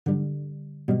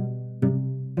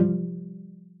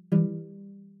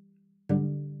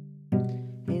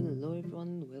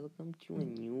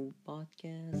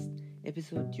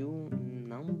episode 2,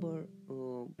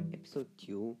 episode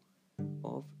 2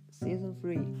 of season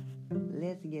 3.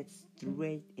 Let's get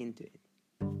straight into it.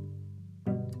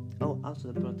 Oh,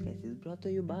 also the broadcast is brought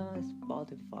to you by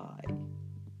Spotify.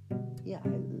 Yeah,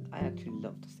 I actually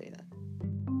love to say that.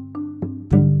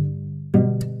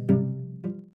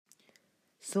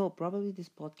 So probably this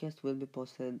podcast will be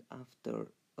posted after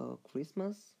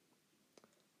Christmas,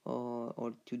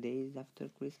 or 2 days after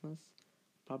Christmas.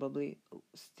 Probably.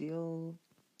 Still,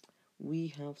 we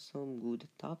have some good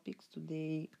topics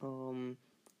today.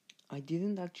 I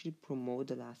didn't actually promote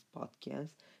the last podcast,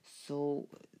 so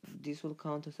this will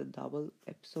count as a double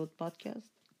episode podcast.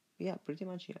 Yeah, pretty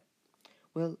much, yeah.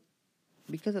 Well,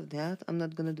 because of that, I'm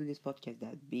not gonna do this podcast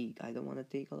that big. I don't want to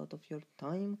take a lot of your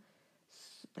time,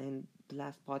 and the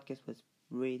last podcast was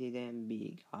pretty damn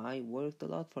big. I worked a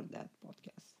lot for that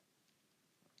podcast.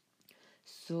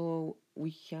 So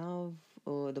we have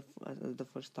the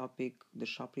first topic, the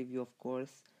shop review, of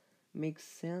course, makes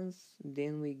sense.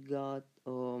 Then we got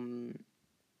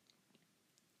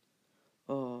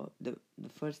the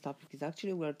first topic is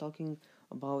actually we're talking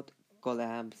about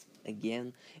collabs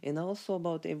again, and also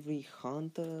about every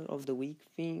Hunter of the Week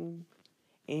thing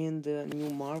and the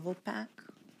new Marvel pack.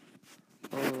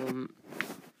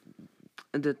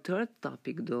 The third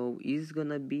topic though is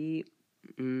gonna be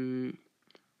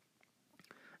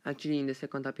actually in the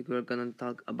second topic we're gonna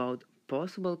talk about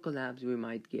possible collabs we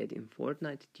might get in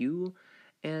Fortnite too,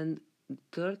 and the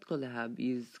third collab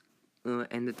is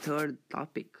and the third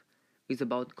topic is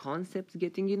about concepts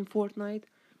getting in Fortnite,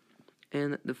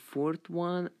 and the fourth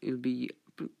one will be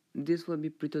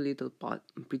pretty little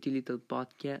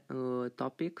podcast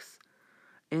topics,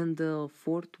 and the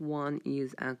fourth one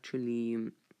is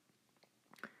actually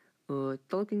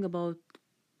talking about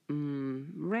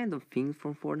random things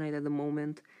from Fortnite at the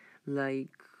moment,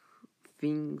 like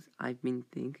things I've been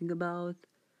thinking about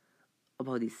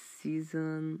this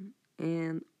season,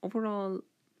 and overall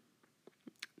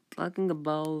talking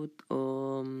about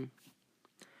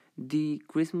the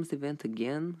Christmas event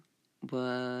again,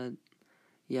 but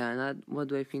yeah, not what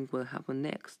do I think will happen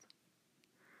next.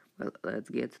 Well, let's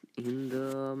get in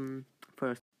the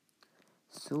first.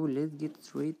 So let's get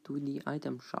straight to the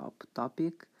item shop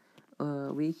topic.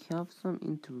 We have some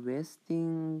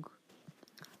interesting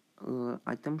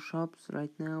item shops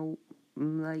right now.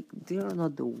 Like, they are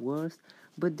not the worst,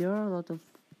 but there are a lot of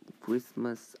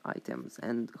Christmas items,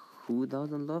 and who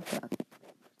doesn't love that?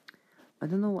 I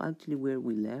don't know actually where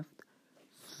we left,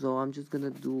 so I'm just gonna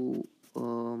do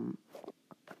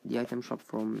the item shop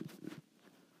from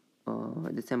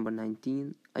December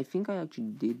 19. I think I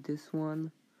actually did this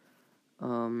one,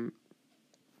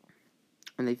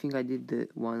 and I think I did the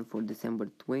one for December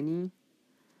 20.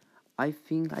 I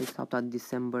think I stopped at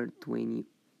December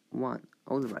 21.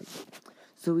 Alright.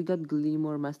 So we got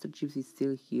Glimmer. Master Chief is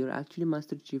still here. Actually,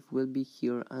 Master Chief will be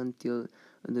here until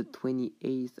the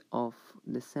 28th of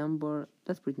December.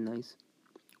 That's pretty nice.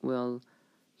 Well,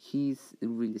 he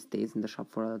really stays in the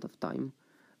shop for a lot of time.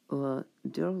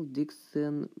 Daryl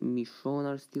Dixon, Michonne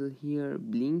are still here.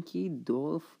 Blinky,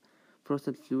 Dolph,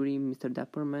 Frosted Fury, Mr.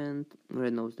 Dapperman,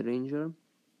 Red Nosed Ranger.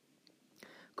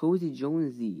 Cozy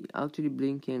Jonesy. Actually,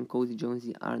 Blinky and Cozy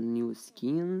Jonesy are new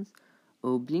skins.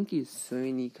 Blinky is so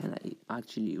unique, and I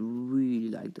actually really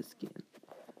like the skin.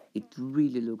 It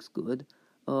really looks good.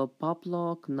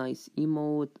 Poplock, nice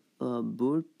emote.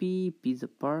 Burpee, Pizza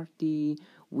Party,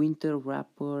 Winter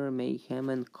Wrapper, Mayhem,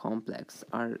 and Complex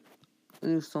are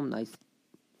some nice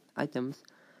items.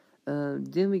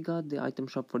 Then we got the item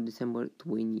shop for December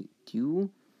 22.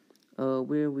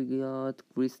 Where we got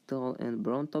Crystal and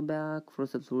Bronto back,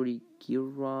 Frosted Fury,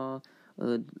 Kira,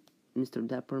 Mr.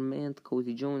 Dapperman,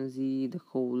 Cozy Jonesy, the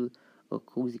whole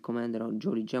Cozy Commander,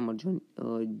 Jolly Jammer,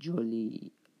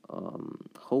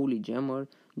 Holy Jammer,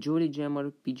 Jolly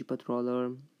Jammer, PG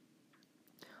Patroller.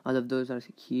 All of those are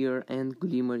here, and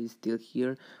Glimmer is still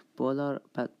here. Polar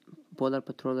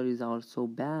Patroller is also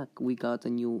back. We got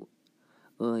a new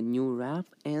rap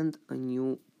and a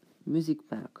new music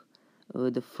pack.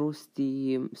 The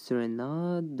Frosty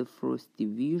Serenade, the Frosty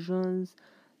Visions,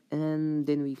 and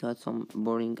then we got some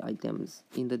boring items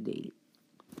in the daily.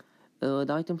 The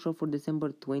item shop for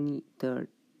December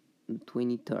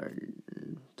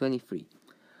 23.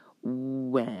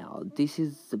 Well, this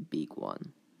is a big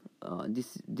one.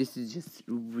 This is just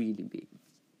really big.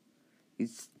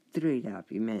 It's straight up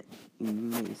immense.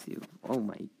 Oh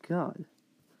my god.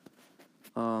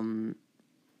 I'm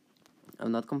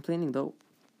not complaining though.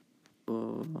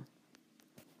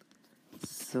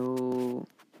 So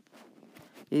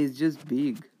it's just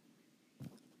big.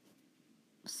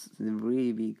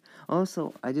 really big.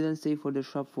 Also, I didn't say for the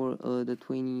shop for the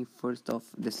 21st of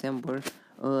December.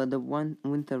 The one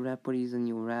winter wrapper is a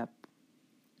new wrap,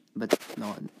 but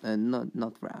no,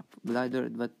 not wrap glider.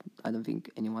 But I don't think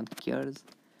anyone cares.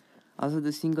 Also,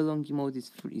 the sing-along emote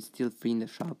is still free in the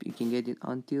shop. You can get it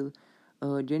until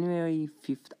January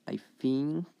 5th, I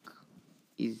think,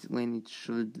 is when it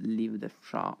should leave the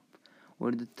shop,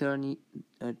 or the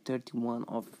 31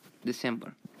 of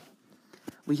December.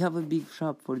 We have a big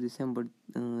shop for December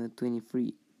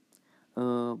 23.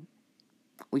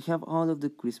 We have all of the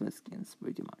Christmas skins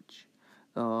pretty much.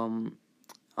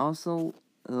 Also,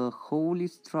 Holy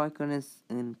Striker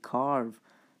and Carve,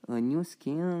 new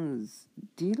skins.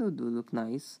 They do look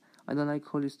nice. I don't like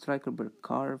Holy Striker, but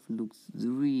Carve looks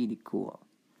really cool.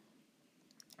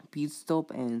 Pit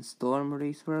Stop and Storm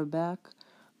Racer are back.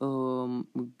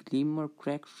 Glimmer,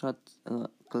 Crackshot,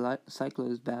 Cyclo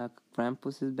is back.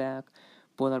 Krampus is back.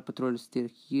 Polar Patrol is still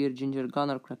here. Ginger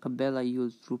Gunner, Crackabella,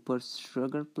 Use Troopers,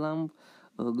 Sugar Plum,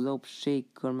 Globe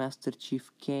Shaker, Master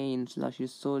Chief Kane, Slushy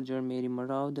Soldier, Mary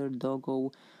Marauder,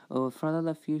 Doggo,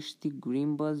 Fralala Fish Stick,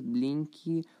 Green Buzz,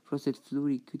 Blinky, Frosted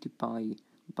Flurry, Cutie Pie,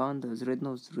 Bandas, Red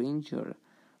Nose Ranger,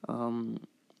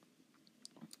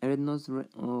 Red Nose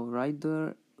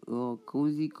Rider,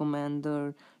 Cozy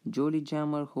Commander, Jolly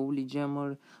Jammer, Holy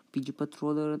Jammer, PG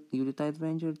Patroller, Yuletide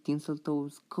Ranger,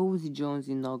 Tinseltoes, Cozy Jones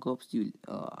in Nogops,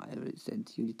 I already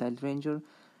said Yuletide Ranger,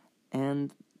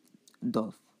 and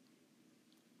Duff.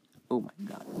 Oh my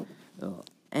god.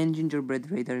 And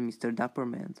Gingerbread Raider, Mr.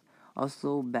 Dapperman.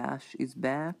 Also, Bash is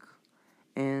back.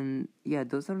 And yeah,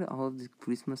 those are all of the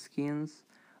Christmas skins.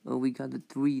 We got the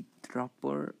 3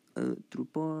 Topper.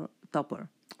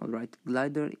 Alright,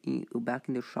 Glider back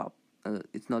in the shop.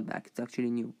 It's not back, it's actually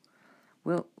new.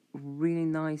 Well, really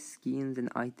nice skins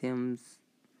and items.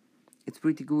 It's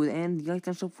pretty good. And the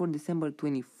item shop for December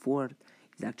 24th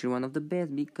is actually one of the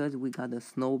best because we got a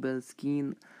Snowbell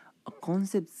skin, a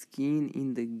concept skin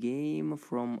in the game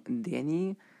from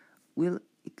Danny. Well,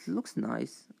 it looks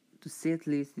nice. To say at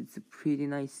least, it's a pretty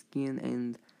nice skin,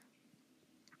 and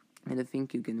I don't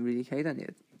think you can really hate on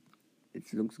it.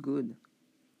 It looks good.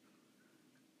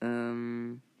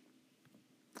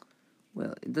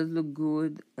 Well, it does look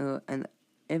good, and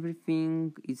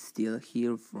everything is still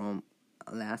here from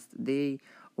last day.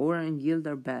 Aura and Guild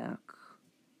are back,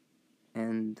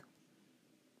 and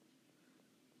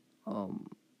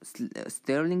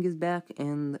Sterling is back,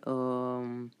 and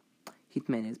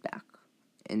Hitman is back,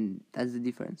 and that's the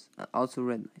difference. Also,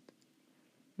 Red Knight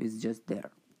is just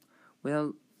there.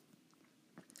 Well,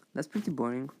 that's pretty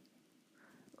boring.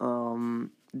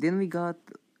 Then we got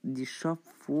the shop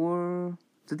for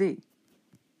today.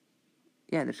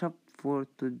 Yeah, the shop for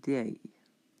today.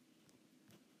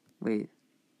 Wait,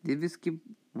 did we skip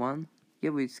one? Yeah,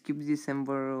 we skipped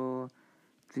December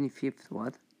 25th.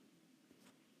 What?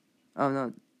 Oh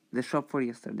no, the shop for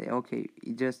yesterday. Okay,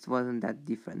 it just wasn't that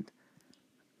different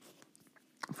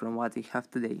from what we have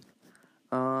today.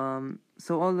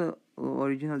 So all the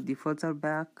original defaults are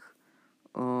back.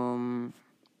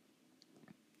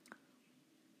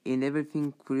 And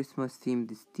everything Christmas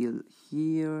themed is still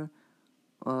here.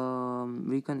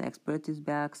 Recon Expert is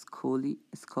back, Scully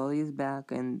is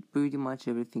back, and pretty much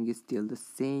everything is still the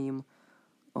same.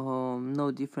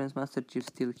 No difference. Master Chief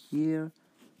still here.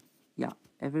 Yeah,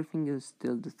 everything is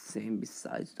still the same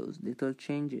besides those little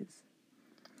changes.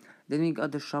 Then we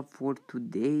got the shop for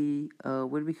today,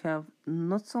 where we have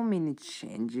not so many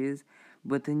changes,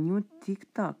 but a new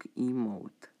TikTok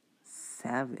emote,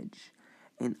 Savage.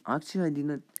 And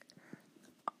actually,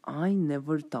 I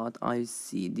never thought I'd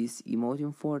see this emote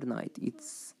in Fortnite.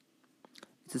 It's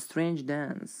a strange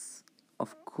dance.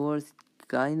 Of course, it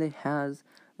kinda has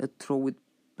a throw it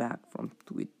back from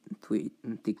tweet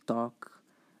and TikTok.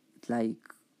 It's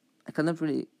like, I cannot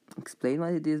really explain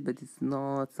what it is, but it's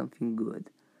not something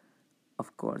good,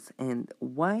 of course. And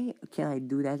why can I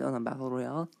do that on a battle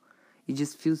royale? It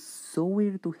just feels so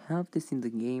weird to have this in the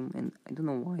game, and I don't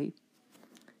know why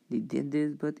they did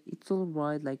this, but it's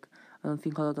alright. Like, I don't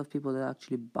think a lot of people will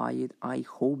actually buy it. I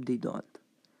hope they don't.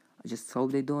 I just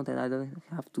hope they don't, and I don't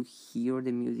have to hear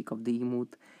the music of the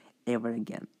emote ever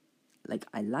again. Like,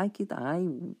 I like it, I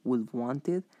would want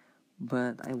it,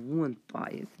 but I won't buy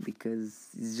it because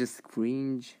it's just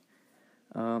cringe.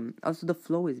 Also, the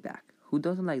flow is back. Who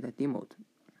doesn't like that emote?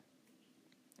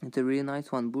 It's a really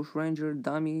nice one. Bush Ranger,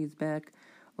 Dummy is back,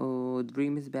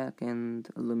 Dream is back, and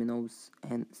Luminous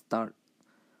and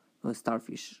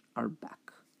Starfish are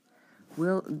back.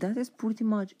 Well, that is pretty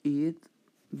much it.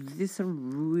 These are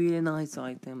really nice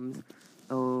items.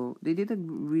 They did a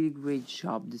really great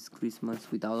job this Christmas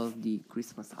with all of the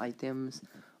Christmas items.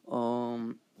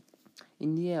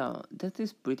 And yeah, that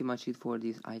is pretty much it for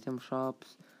these item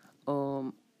shops.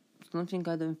 Um, Something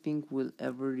I don't think we'll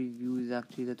ever review is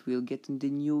actually that we'll get in the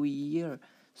new year.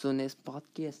 So next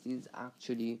podcast is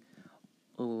actually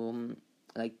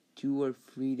like 2 or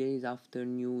 3 days after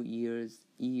New Year's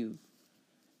Eve,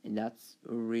 and that's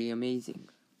really amazing.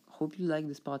 Hope you like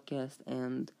this podcast,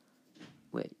 and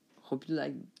wait, hope you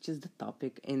like just the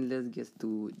topic, and let's get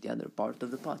to the other part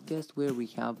of the podcast where we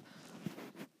have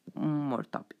more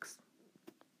topics.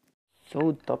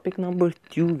 So topic number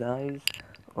 2, guys.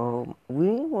 We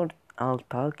were all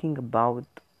talking about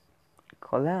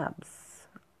collabs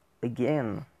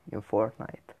again in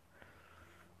Fortnite.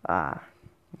 Ah,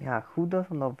 yeah, who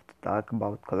doesn't love to talk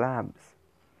about collabs?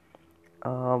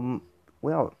 Um,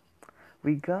 well,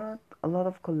 we got a lot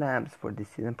of collabs for this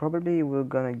season. Probably we're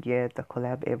gonna get a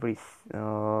collab every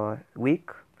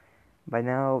week. By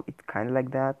now, it's kind of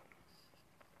like that.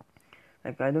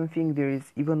 Like, I don't think there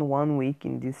is even one week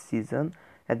in this season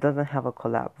that doesn't have a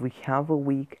collab. We have a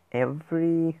week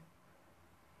every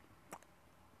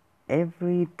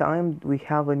time we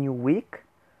have a new week.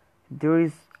 There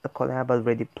is a collab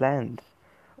already planned.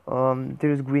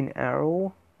 There is Green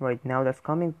Arrow right now that's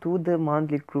coming to the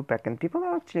monthly crew pack, and people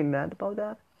are actually mad about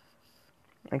that.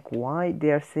 Like, why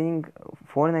they are saying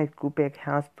Fortnite crew pack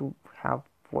has to have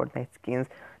Fortnite skins?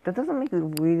 That doesn't make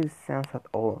really sense at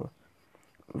all.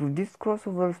 These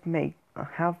crossovers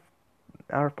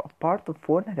are a part of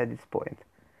Fortnite at this point,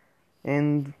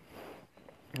 and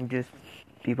just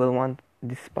people want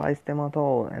despise them at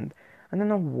all. And I don't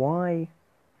know why.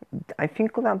 I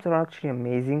think collabs are actually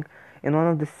amazing, and one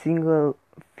of the single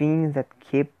things that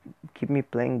keep me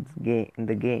playing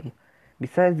the game,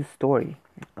 besides the story.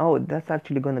 Oh, that's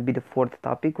actually gonna be the fourth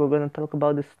topic. We're gonna talk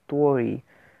about the story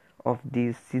of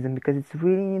this season because it's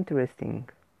really interesting.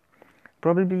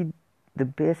 Probably the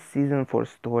best season for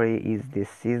story is this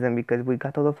season because we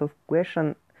got a lot of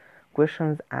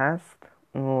questions asked.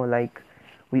 Like,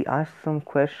 we asked some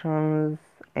questions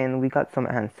and we got some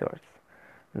answers,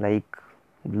 like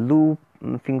loop,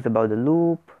 things about the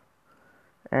loop,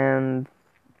 and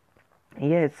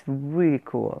yeah, it's really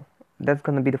cool. That's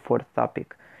gonna be the fourth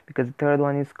topic because the third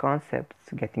one is concepts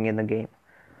getting in the game.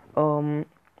 Um,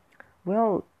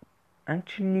 well,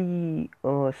 actually,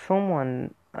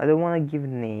 someone, I don't want to give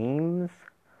names.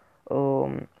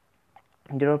 Um,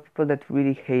 there are people that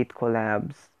really hate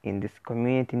collabs in this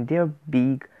community, and they're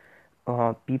big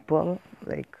people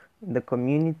like the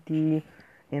community,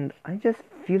 and I just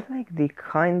feel like they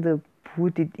kind of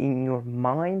put it in your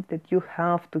mind that you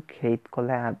have to hate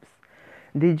collabs.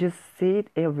 They just say it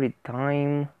every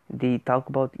time they talk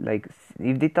about, like,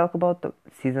 if they talk about the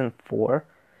season 4,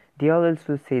 they always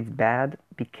will say it's bad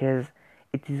because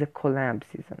it is a collab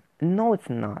season. No, it's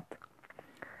not.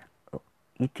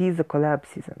 It is a collab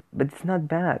season, but it's not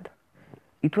bad.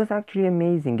 It was actually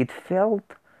amazing. It felt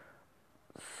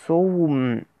so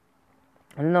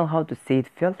I don't know how to say it.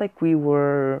 Felt like we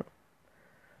were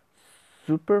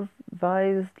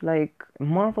supervised, like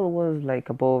Marvel was like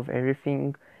above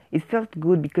everything. It felt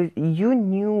good because you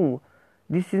knew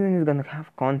this season is gonna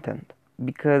have content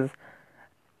because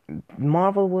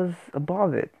Marvel was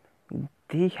above it.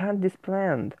 They had this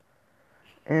planned.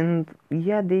 And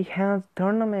yeah, they had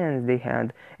tournaments, they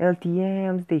had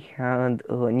LTMs, they had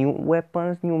new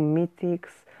weapons, new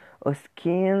mythics,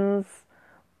 skins,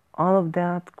 all of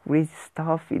that crazy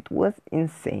stuff. It was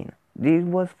insane. There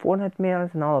was Fortnite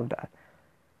mails and all of that.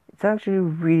 It's actually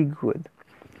really good.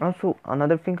 Also,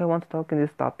 another thing I want to talk in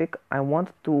this topic, I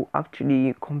want to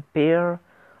actually compare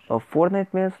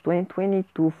Fortnite mails 2020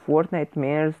 to Fortnite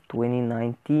mails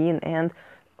 2019, and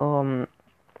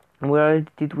we already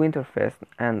did Winterfest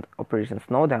and Operation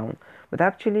Snowdown, but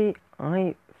actually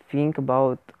I think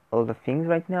about all the things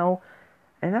right now,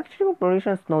 and actually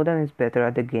Operation Snowdown is better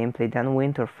at the gameplay than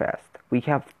Winterfest. We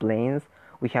have planes,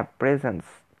 we have presents,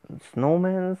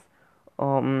 snowmen,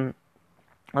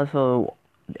 also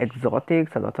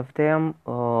exotics, a lot of them,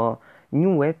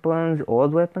 new weapons,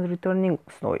 old weapons returning,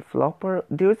 snowy flopper.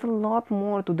 There's a lot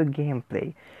more to the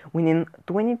gameplay. When in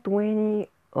 2020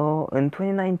 in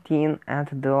 2019 at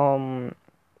the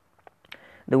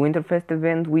Winterfest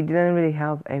event, we didn't really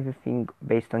have everything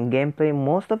based on gameplay.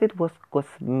 Most of it was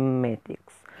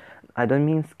cosmetics. I don't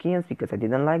mean skins because I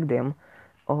didn't like them.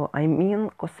 I mean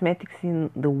cosmetics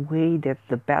in the way that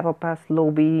the Battle Pass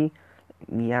lobby,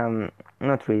 yeah,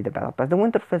 not really the Battle Pass, the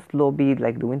Winterfest lobby,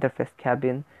 like the Winterfest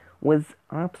cabin, was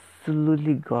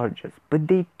absolutely gorgeous. But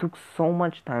they took so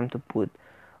much time to put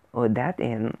that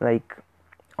in, like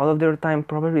all of their time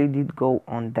probably did go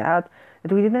on that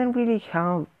we didn't really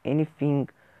have anything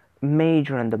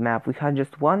major on the map. We had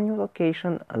just one new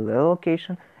location, a little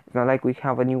location, It's not like we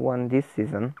have a new one this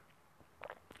season,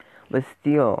 but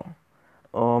still,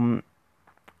 um,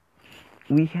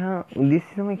 we have this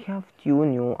season we have two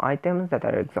new items that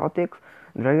are exotics: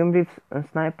 Dragon Brief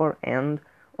Sniper and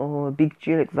Big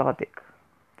Chill exotic.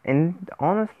 And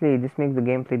honestly, this makes the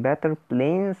gameplay better.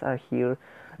 Planes are here.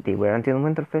 They were until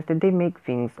Winterfest, and they make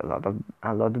things a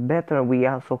lot better. We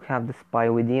also have the Spy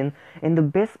Within, and the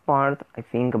best part I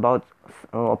think about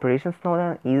Operation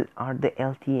Snowdown are the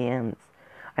LTMs.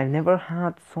 I've never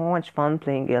had so much fun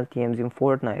playing LTMs in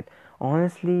Fortnite.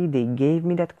 Honestly, they gave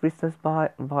me that Christmas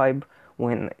vibe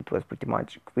when it was pretty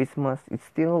much Christmas. It's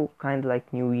still kind of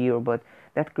like New Year, but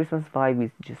that Christmas vibe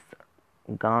is just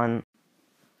gone.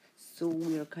 So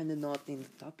we are kind of not in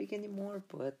the topic anymore,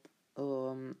 but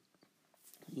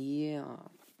yeah,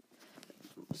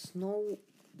 Snow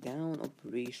Down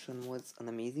Operation was an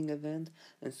amazing event,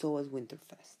 and so was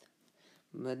Winterfest.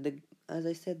 But as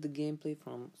I said, the gameplay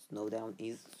from Snowdown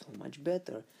is so much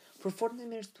better. For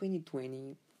Fortnite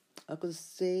 2020, I could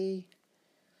say,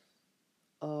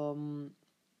 um,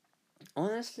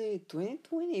 honestly,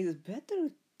 2020 is better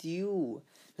too.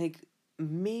 Like,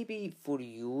 maybe for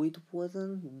you it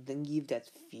wasn't, then give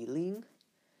that feeling,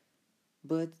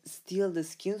 but still the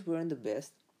skins weren't the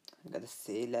best. I gotta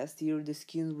say, last year the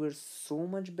skins were so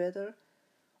much better.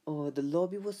 The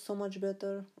lobby was so much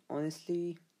better,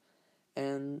 honestly,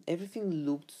 and everything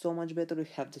looked so much better. We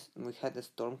had the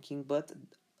Storm King, but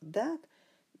that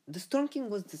the Storm King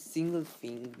was the single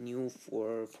thing new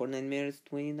for Nightmares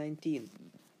 2019.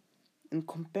 And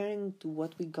comparing to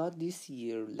what we got this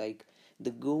year, like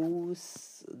the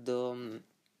Ghosts, the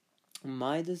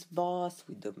Midas boss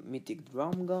with the mythic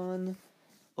drum gun,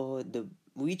 or the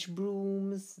witch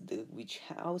brooms, the witch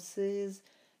houses.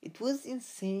 It was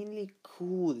insanely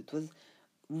cool. It was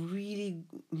really,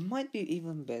 might be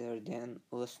even better than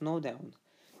Snowdown,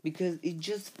 because it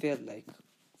just felt like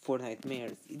Fortnite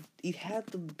Mirrors. It had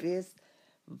the best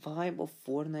vibe of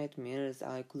Fortnite Mirrors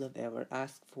I could have ever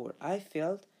asked for. I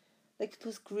felt like it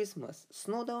was Christmas.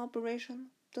 Snowdown Operation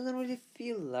doesn't really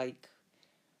feel like,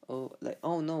 oh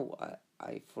no,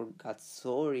 I forgot,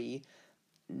 sorry,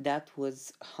 that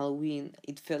was Halloween.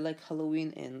 It felt like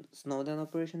Halloween, and Snowdown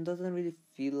Operation doesn't really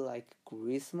feel like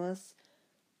Christmas,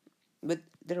 but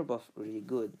they're both really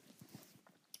good.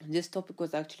 This topic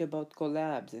was actually about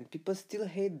collabs, and people still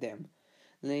hate them.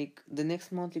 Like, the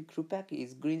next monthly crew pack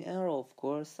is Green Arrow, of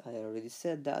course, I already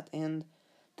said that, and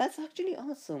that's actually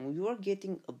awesome. You are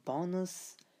getting a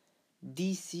bonus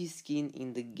DC skin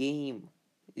in the game.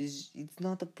 It's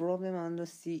not a problem. I don't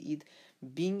see it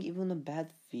being even a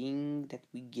bad thing that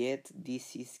we get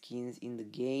DC skins in the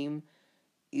game.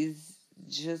 Is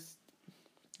just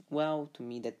wow to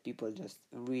me that people just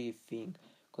really think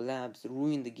collabs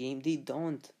ruin the game. They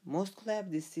don't. Most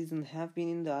collabs this season have been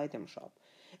in the item shop,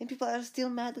 and people are still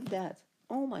mad at that.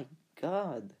 Oh my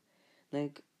god.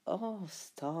 Like, oh,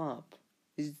 stop.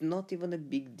 It's not even a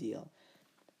big deal.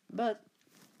 But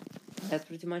that's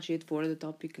pretty much it for the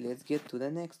topic. Let's get to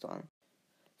the next one.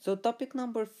 So topic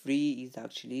number 3 is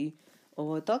actually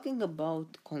talking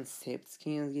about concept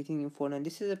skins getting in Fortnite.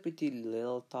 This is a pretty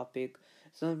little topic.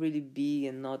 It's not really big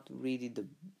and not really the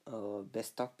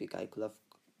best topic I could have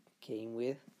came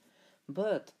with,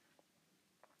 but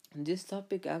this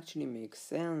topic actually makes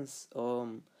sense.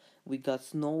 We got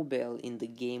Snowbell in the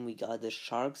game. We got the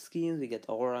shark skins. We got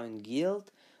Aura and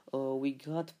Guild. We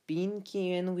got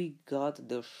Pinky, and we got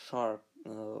the shark.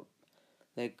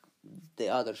 Like the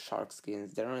other shark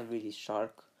skins. They're not really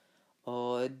shark.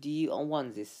 The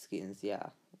onesies skins, yeah,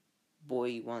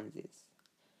 boy onesies.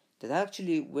 That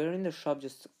actually were in the shop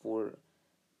just for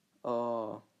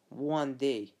one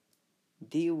day.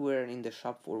 They were in the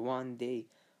shop for one day.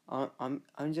 I'm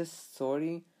just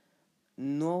sorry.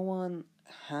 No one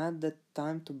had the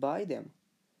time to buy them.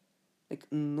 Like,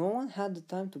 no one had the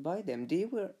time to buy them. They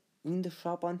were in the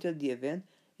shop until the event,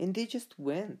 and they just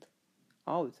went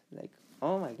out. Like,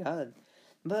 oh my god.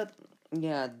 But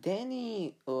yeah,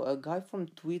 Danny, a guy from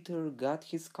Twitter, got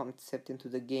his concept into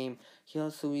the game. He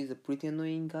also is a pretty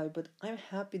annoying guy, but I'm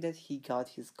happy that he got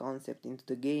his concept into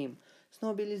the game.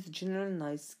 Snowbill is a general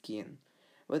nice skin,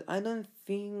 but I don't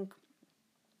think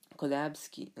collab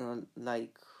skin,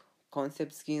 like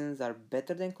concept skins, are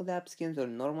better than collab skins or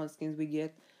normal skins we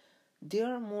get. They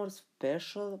are more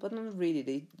special, but not really.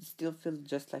 They still feel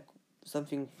just like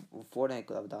something Fortnite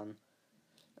could have done.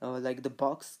 Like the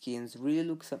box skins really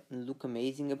look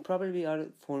amazing, and probably are,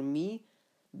 for me,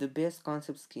 the best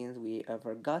concept skins we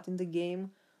ever got in the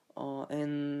game.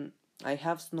 And I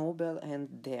have Snowbell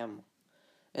and them.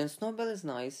 And Snowbell is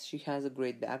nice. She has a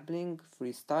great back bling,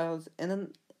 free styles,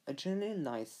 and a generally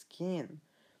nice skin.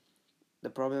 The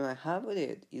problem I have with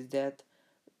it is that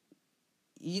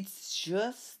it's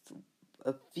just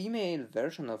a female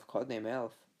version of Codename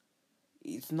Elf.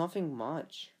 It's nothing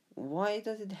much. Why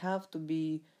does it have to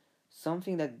be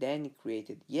something that Danny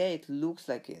created? Yeah, it looks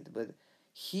like it, but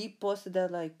he posted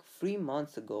that like 3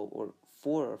 months ago, or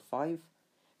 4 or 5.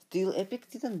 Still, Epic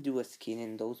didn't do a skin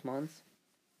in those months.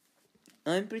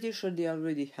 I'm pretty sure they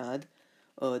already had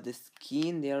the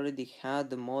skin, they already had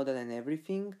the model and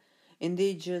everything, and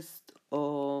they just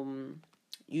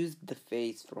used the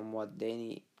face from what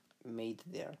Danny made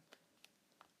there.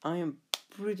 I am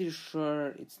pretty sure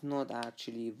it's not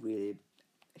actually really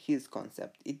his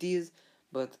concept. It is,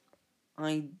 but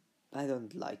I I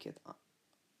don't like it.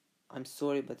 I'm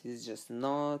sorry, but it's just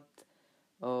not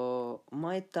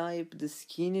my type. The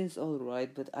skin is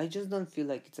alright, but I just don't feel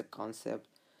like it's a concept.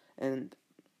 And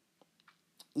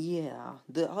yeah,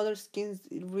 the other skins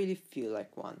it really feel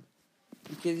like one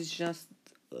because it's just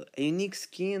a unique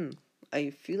skin. I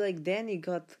feel like Danny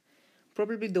got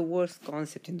probably the worst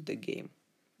concept into the game.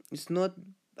 It's not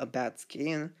a bad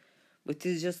skin, but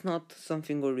it's just not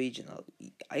something original.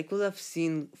 I could have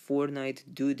seen Fortnite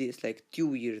do this like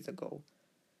 2 years ago.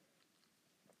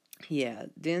 Yeah,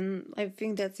 then I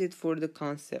think that's it for the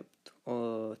concept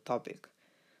topic.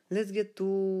 Let's get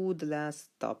to the last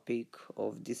topic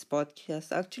of this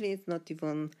podcast. Actually, it's not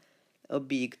even a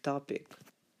big topic.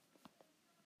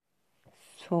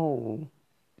 So,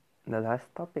 the last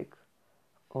topic.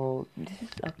 Oh, this is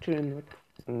actually not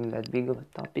that big of a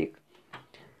topic.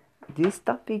 This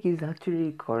topic is actually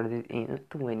recorded in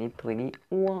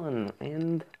 2021,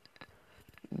 and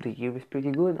the year is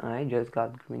pretty good. I just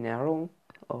got Green Arrow,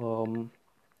 and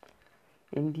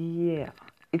yeah,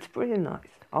 it's pretty nice.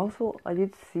 Also, I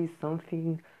did see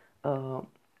something. Uh,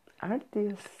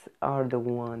 Artists are the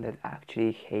one that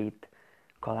actually hate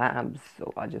collabs,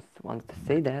 so I just wanted to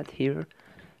say that here.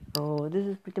 This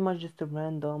is pretty much just a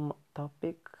random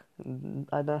topic.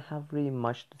 I don't have really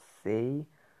much to say.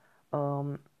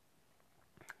 Um,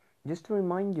 just to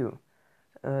remind you,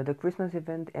 the Christmas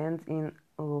event ends in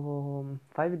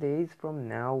 5 days from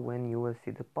now when you will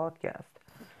see the podcast.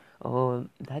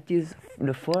 That is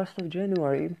the 1st of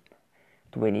January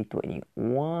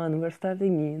 2021. We're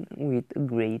starting in with a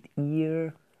great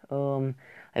year.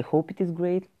 I hope it is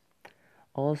great.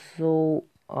 Also,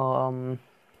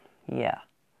 yeah,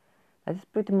 that's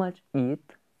pretty much it.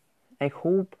 I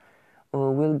hope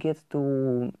we'll get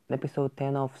to episode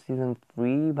 10 of season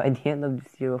 3 by the end of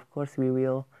this year. Of course, we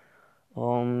will.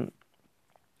 Um,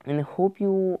 and I hope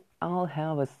you all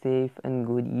have a safe and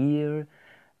good year.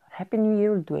 Happy New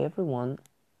Year to everyone.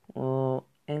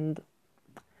 And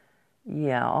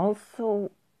yeah,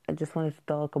 also, I just wanted to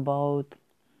talk about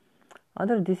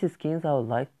other DC skins I would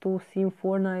like to see in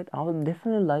Fortnite. I would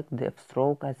definitely like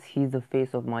Deathstroke, as he's the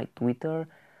face of my Twitter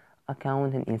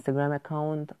account and Instagram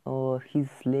account. He's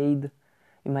Slade.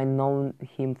 You might know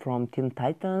him from Teen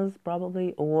Titans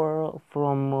probably, or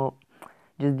from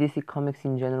just DC Comics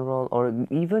in general, or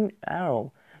even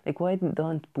Arrow. Like, why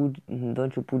don't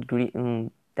you put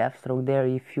Green Deathstroke there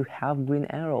if you have Green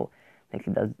Arrow? Like,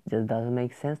 it just doesn't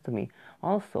make sense to me.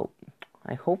 Also,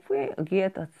 I hope we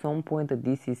get at some point a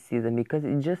DC season, because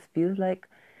it just feels like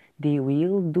they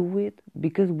will do it,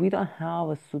 because we don't have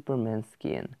a Superman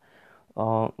skin.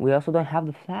 We also don't have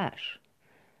the Flash.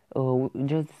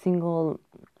 Just a single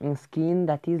skin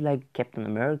that is like Captain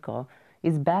America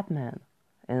is Batman.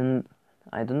 And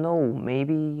I don't know,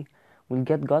 maybe we'll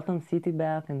get Gotham City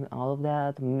back and all of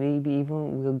that. Maybe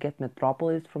even we'll get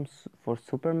Metropolis for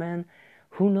Superman.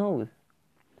 Who knows?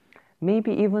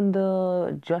 Maybe even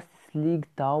the Justice League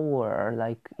Tower,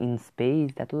 like in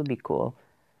space, that would be cool.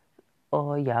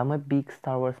 Oh yeah, I'm a big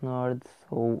Star Wars nerd,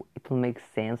 so it will make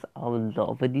sense. I would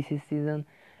love a DC season,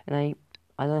 and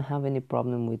I don't have any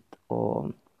problem with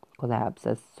collabs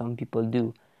as some people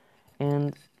do.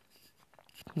 And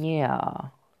yeah,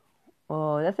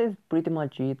 that is pretty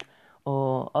much it.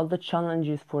 All the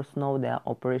challenges for Snowdown,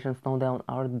 Operation Snowdown,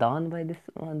 are done by this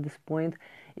at this point.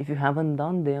 If you haven't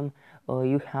done them,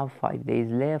 you have 5 days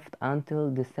left until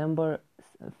December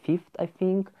 5th, I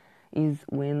think, is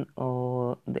when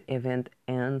the event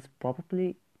ends,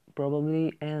 probably.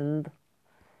 And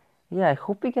yeah, I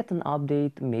hope we get an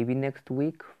update maybe next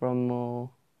week from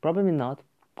probably not,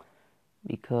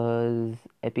 because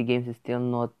Epic Games is still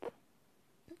not.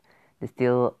 They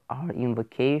still are in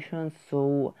vacation,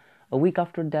 so a week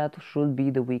after that should be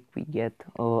the week we get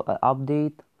an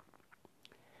update,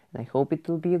 and I hope it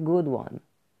will be a good one.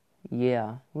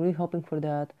 Yeah, really hoping for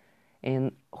that,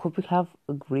 and hope we have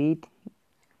a great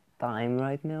time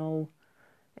right now.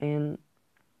 And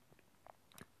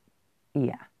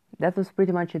yeah, that was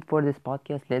pretty much it for this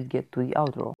podcast. Let's get to the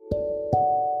outro.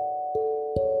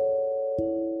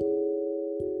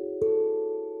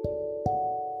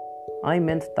 I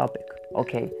meant topic.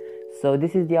 Okay, so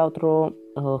this is the outro.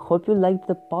 Hope you liked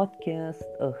the podcast.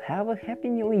 Have a happy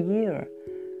new year.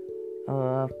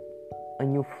 Uh, a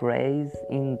new phrase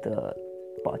in the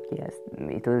podcast.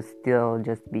 It will still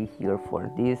just be here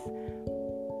for this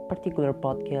particular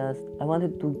podcast. I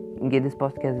wanted to get this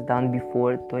podcast done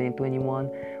before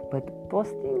 2021, but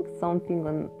posting something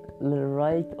on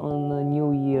right on the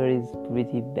new year is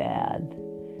pretty bad.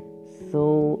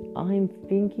 So I'm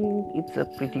thinking it's a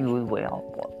pretty good way I'll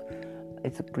post.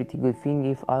 It's a pretty good thing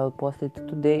if I'll post it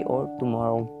today or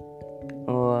tomorrow.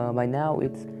 By now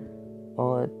it's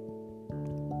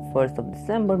 1st of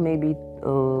December, maybe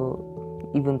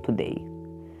even today.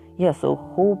 Yeah, so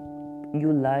hope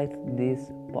you liked this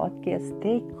podcast.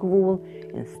 Stay cool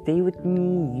and stay with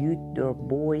me, your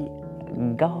boy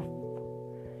Guff.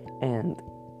 And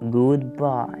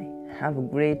goodbye. Have a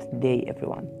great day,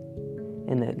 everyone,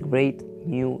 and a great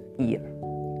new year.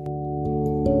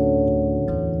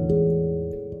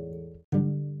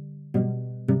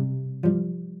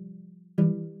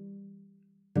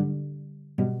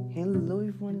 Hello,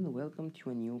 everyone, and welcome to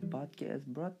a new podcast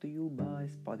brought to you by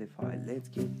Spotify. Let's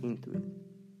get into it.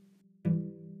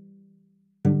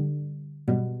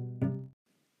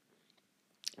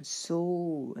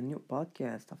 So, a new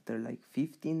podcast after like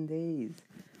 15 days.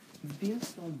 It's been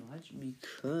so much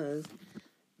because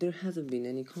there hasn't been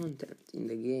any content in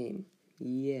the game.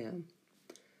 Yeah,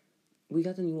 we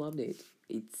got a new update.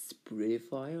 It's pretty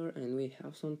fire, and we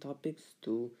have some topics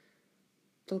to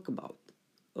talk about.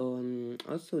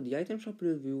 Also, the item shop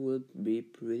review will be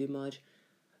pretty much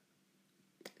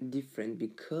different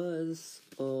because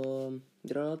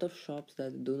there are a lot of shops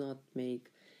that do not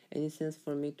make any sense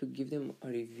for me to give them a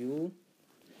review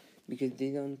because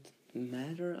they don't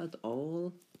matter at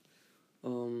all.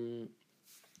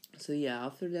 So yeah,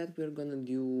 after that we're gonna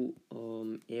do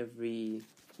every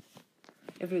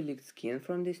leaked skin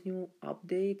from this new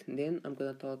update. Then I'm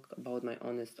gonna talk about my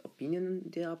honest opinion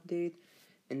on the update,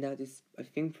 and that is, I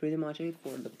think, pretty much it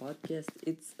for the podcast.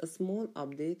 It's a small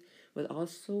update, but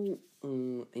also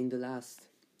in the last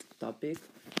topic,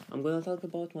 I'm gonna talk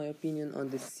about my opinion on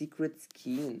the secret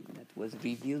skin that was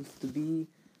revealed to be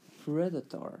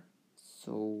Predator.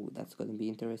 So that's gonna be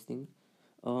interesting.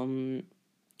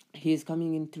 He's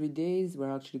coming in 3 days.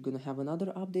 We're actually gonna have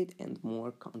another update and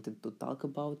more content to talk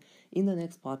about in the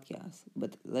next podcast.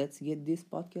 But let's get this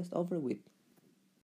podcast over with.